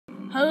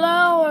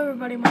Hello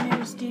everybody, my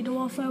name is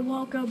D-Wolf and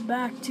welcome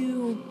back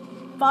to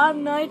Five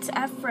Nights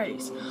at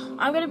Freddy's.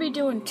 I'm going to be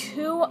doing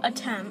 2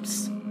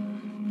 attempts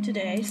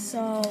today,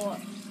 so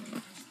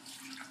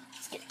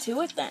let's get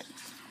to it then.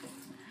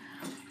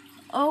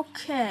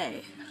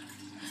 Okay,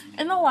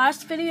 in the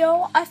last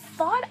video, I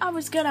thought I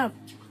was going to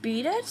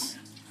beat it,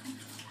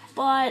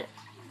 but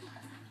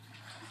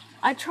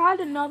I tried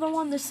another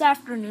one this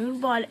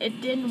afternoon, but it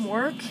didn't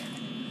work,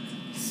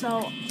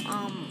 so,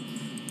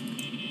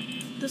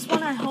 this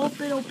one I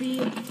hope it'll be...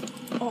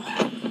 Oh,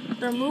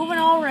 they're moving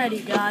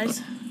already,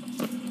 guys.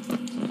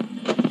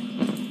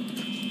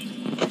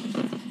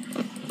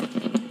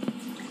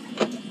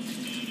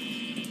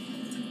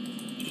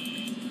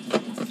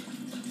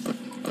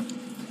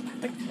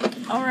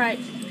 Alright.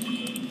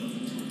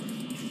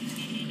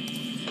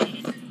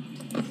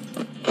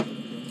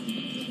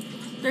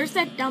 There's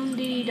that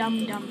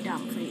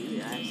dum-dee-dum-dum-dum for you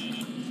guys.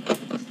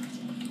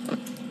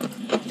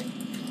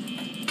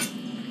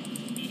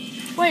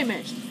 Wait a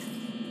minute.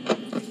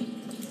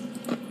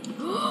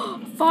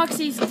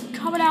 Foxy's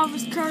coming out of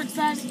his curtains.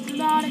 That's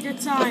not a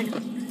good sign.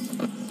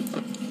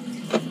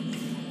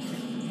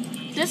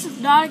 This is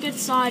not a good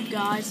sign,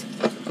 guys.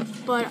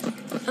 But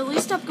at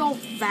least I'm going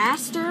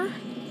faster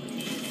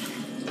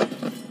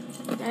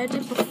than I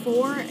did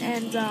before.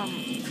 And,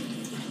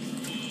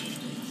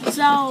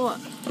 so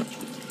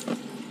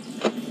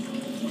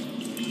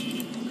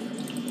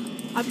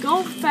I'm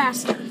going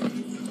faster.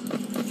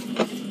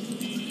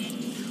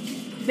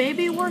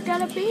 Maybe we're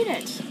gonna beat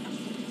it.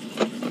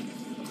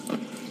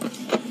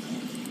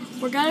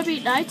 We're gonna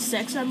beat night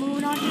 6. I'm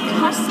moving on to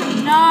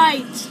custom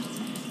night.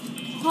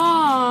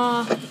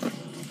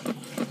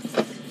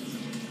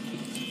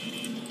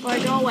 But I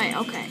go away.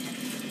 Okay.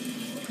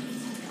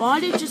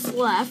 Body just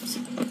left.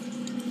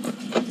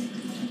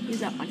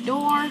 He's at my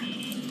door.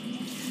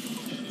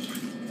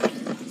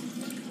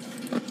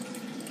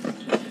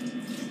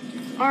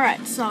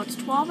 Alright, so it's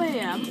 12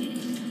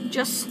 a.m.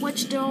 Just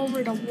switched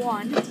over to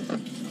 1.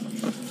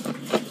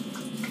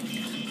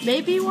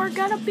 Maybe we're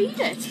gonna beat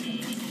it.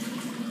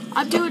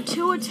 I'm doing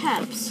 2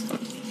 attempts.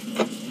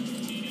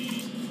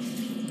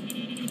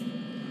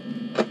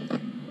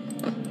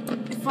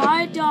 If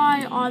I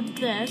die on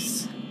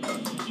this,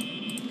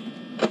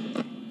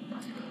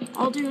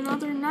 I'll do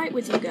another night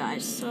with you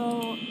guys.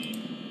 So,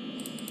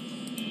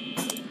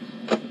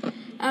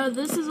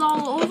 this is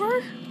all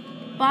over.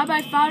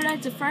 Bye-bye Five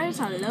Nights at Freddy's.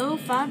 Hello,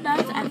 Five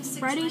Nights at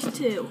Freddy's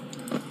 2.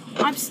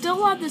 I'm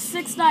still on the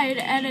 6th night,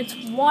 and it's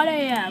 1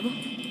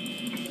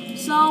 a.m.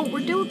 So,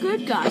 we're doing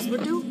good, guys. We're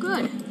doing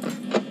good.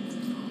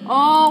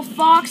 Oh,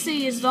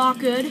 Foxy is not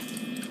good.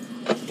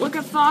 Look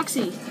at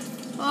Foxy.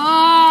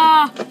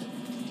 Ah!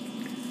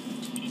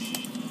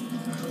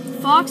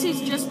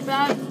 Foxy's just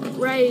about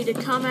ready to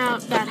come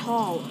out that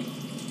hall.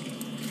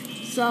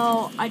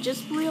 So, I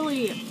just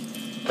really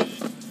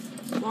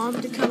want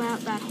him to come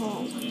out that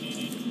hall.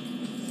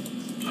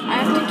 I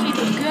have to keep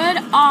a good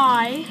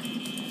eye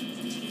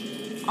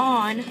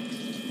on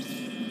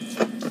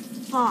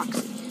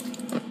Foxy.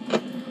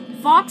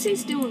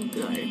 Foxy's doing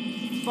good,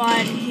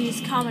 but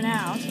he's coming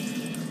out.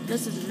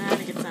 This is not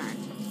a good sign.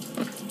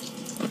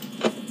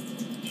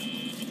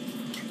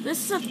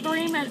 This is a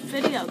 3-minute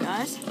video,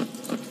 guys.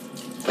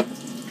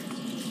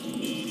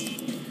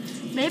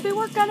 Maybe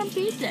we're gonna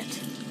beat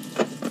it.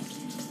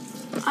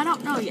 I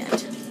don't know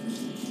yet.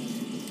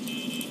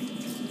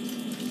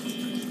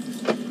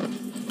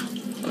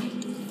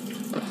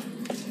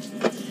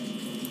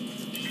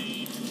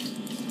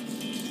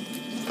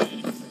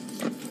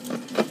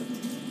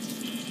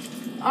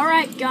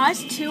 Alright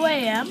guys, 2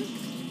 a.m.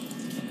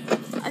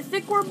 I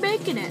think we're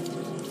making it.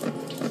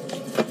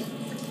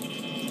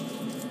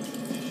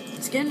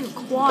 It's getting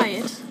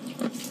quiet,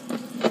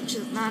 which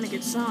is not a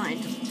good sign.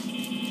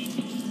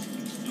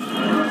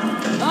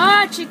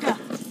 Ah, chica!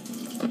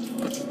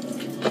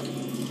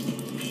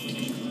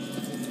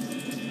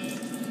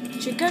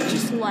 Chica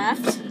just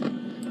left.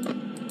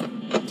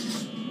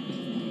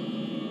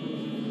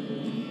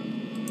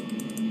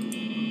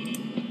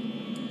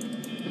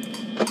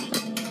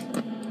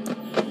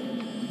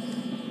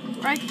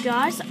 Right,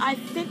 guys, I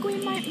think we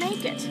might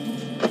make it.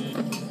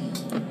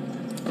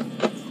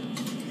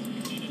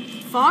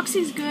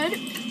 Foxy's good.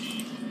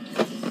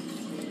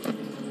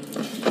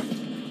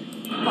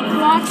 But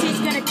Foxy's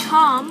gonna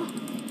come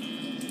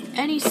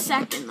any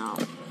second, though.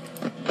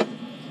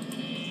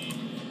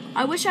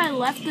 I wish I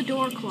left the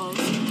door closed.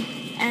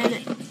 And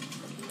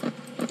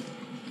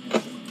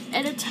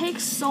it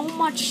takes so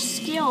much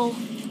skill,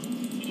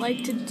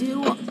 like, to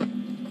do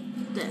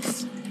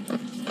this.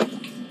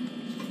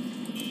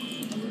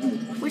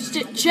 Wished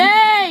it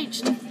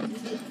changed!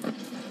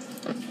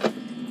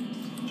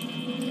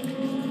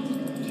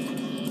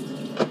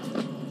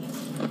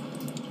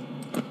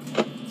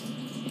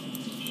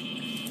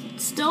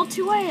 It's still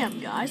 2 a.m.,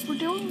 guys. We're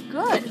doing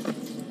good.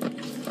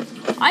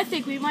 I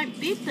think we might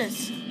beat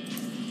this.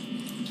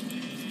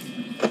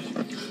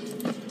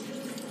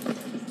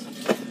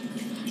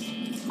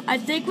 I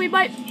think we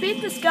might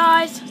beat this,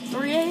 guys.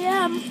 3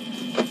 a.m.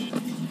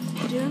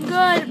 Doing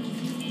good.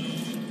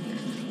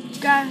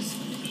 Guys,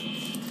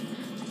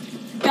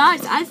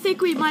 Guys, I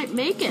think we might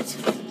make it.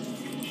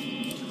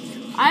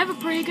 I have a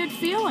pretty good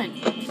feeling.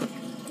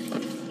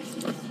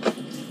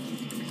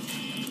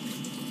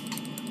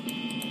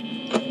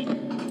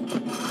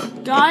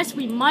 Guys,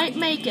 we might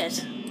make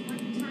it.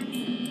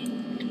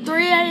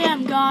 3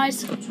 a.m.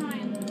 guys.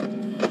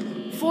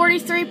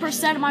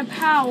 43% of my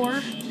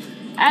power.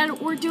 And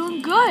we're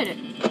doing good.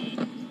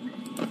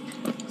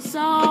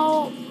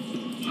 So,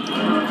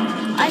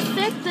 I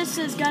think this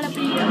is gonna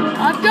be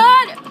a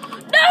good...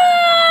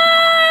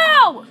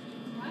 No!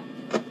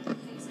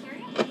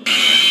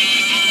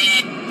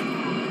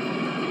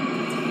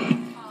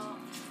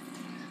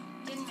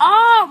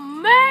 Oh,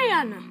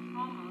 man!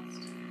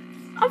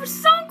 I'm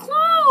so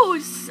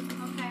close!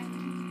 Okay.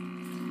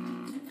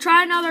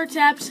 Try another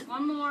attempt.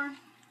 One more.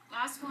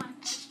 Last one.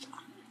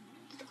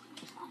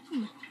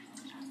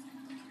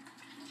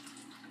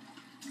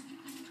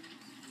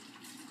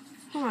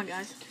 Come on,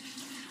 guys.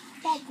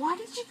 Bob, why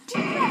did you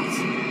do that?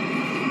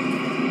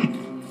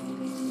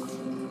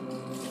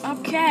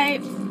 Okay.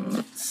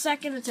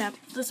 Second attempt.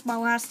 This is my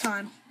last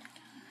time.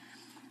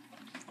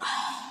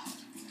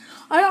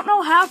 I don't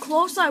know how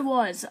close I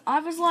was. I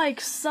was like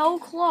so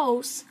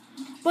close.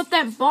 But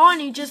then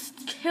Bonnie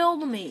just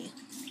killed me.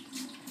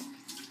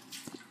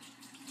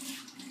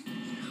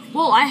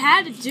 Well, I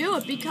had to do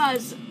it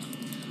because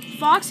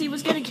Foxy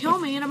was going to kill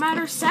me in a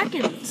matter of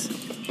seconds.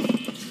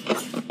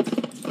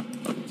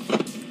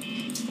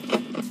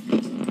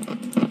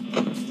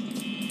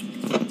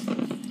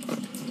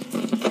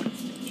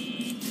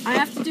 I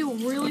have to do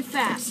it really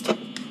fast.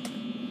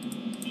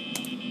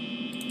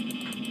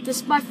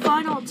 This is my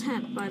final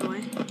attempt, by the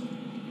way.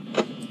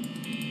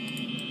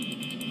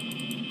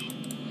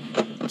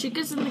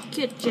 Chica's in the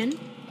kitchen.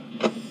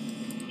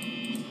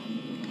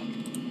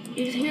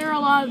 You can hear a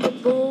lot of the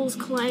bowls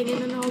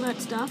clanging and all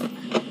that stuff.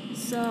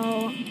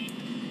 So...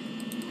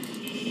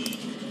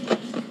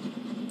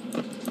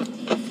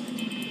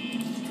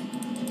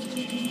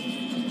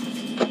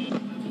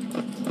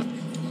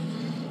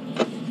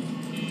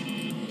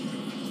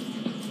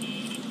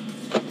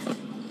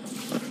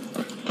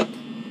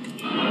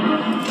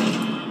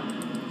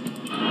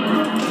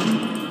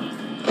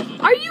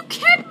 Are you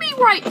kidding me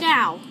right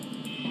now?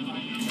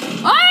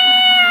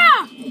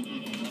 Ah!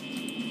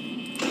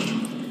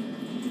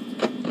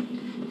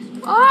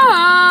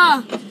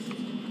 Ah!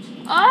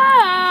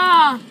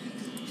 Ah!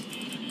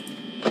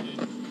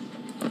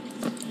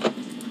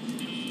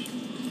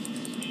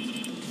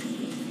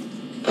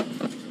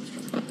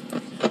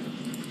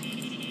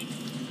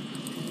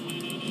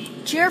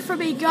 Cheer for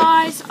me,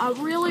 guys. I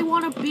really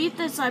want to beat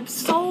this. I'm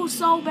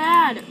so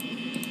bad.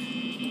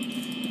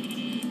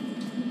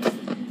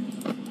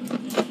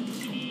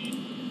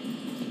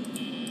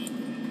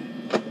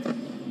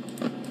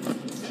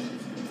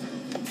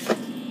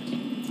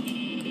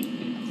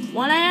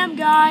 I am,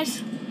 guys.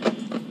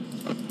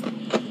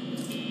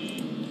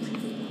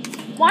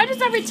 Why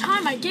does every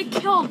time I get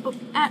killed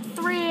at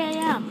 3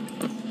 a.m.?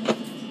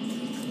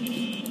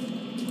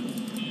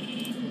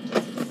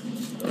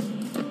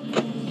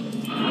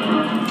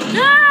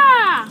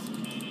 Ah!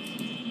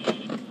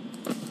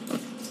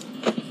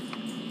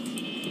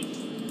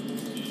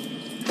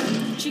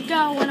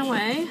 Chica went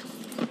away.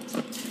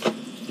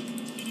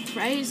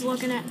 Freddy's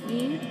looking at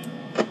me.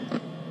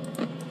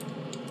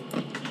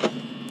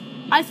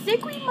 I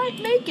think we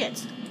might make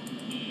it.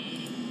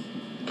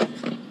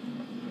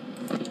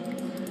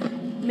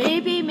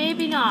 Maybe,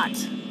 maybe not.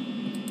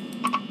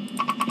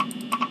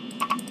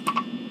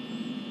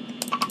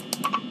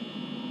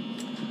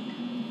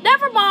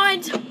 Never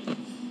mind.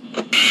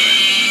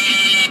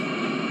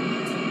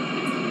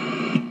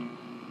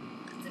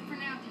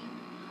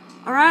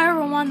 Alright,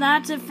 everyone,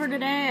 that's it for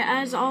today.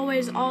 As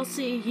always, I'll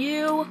see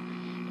you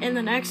in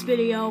the next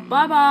video.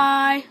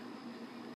 Bye-bye.